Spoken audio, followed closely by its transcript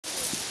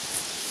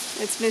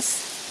It's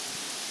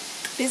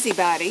Miss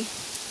Busybody.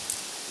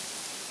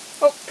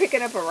 Oh,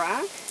 picking up a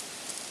rock.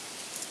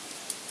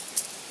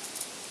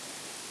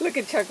 Look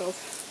at Chuckles.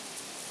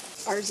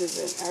 Ours is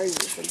a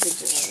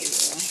digital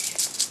audio.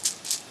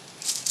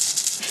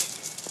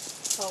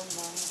 Oh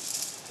no.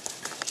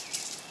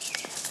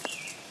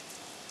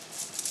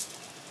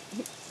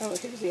 Oh,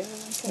 here's the other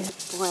one. Yeah.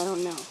 Boy, I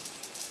don't know.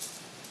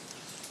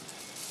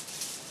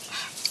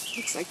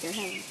 Looks like they're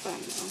having fun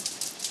though.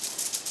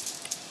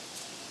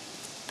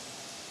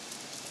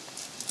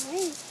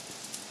 Hey.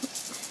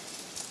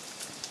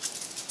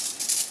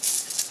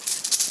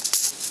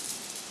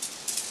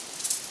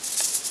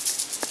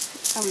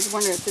 I was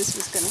wondering if this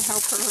was going to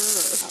help her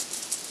or...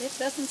 It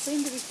doesn't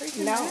seem to be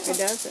freaking No, out it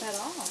doesn't. at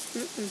all.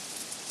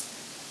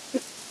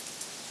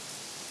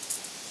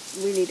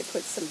 We need to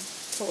put some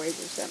toys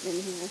or something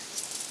in here.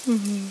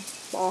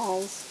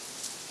 Balls.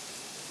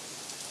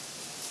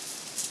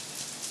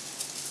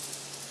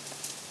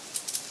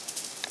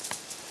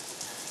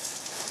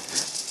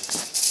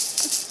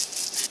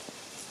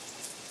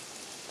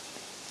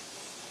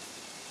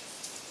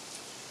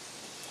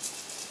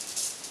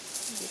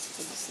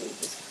 We'll just leave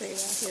this crate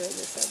out here,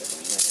 this other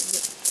one, let her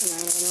get come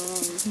out on her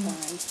own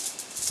time.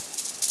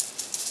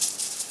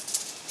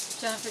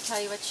 Jennifer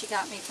tell you what she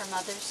got me for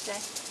Mother's Day?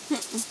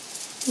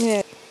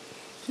 Yeah.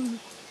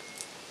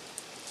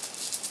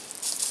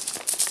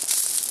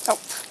 Oh.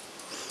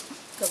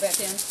 Go back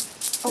in.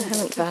 I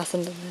haven't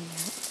fastened them in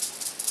yet.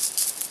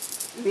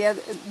 The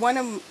other one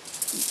of them,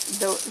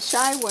 the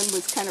shy one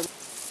was kind of,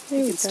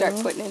 you can start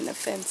putting in the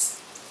fence.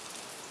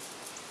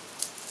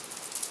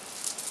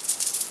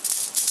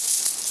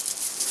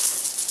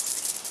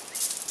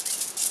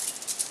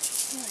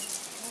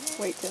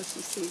 Wait till she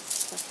sees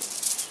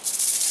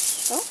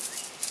Chuckles. Oh,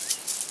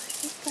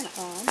 that's kind of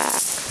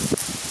odd.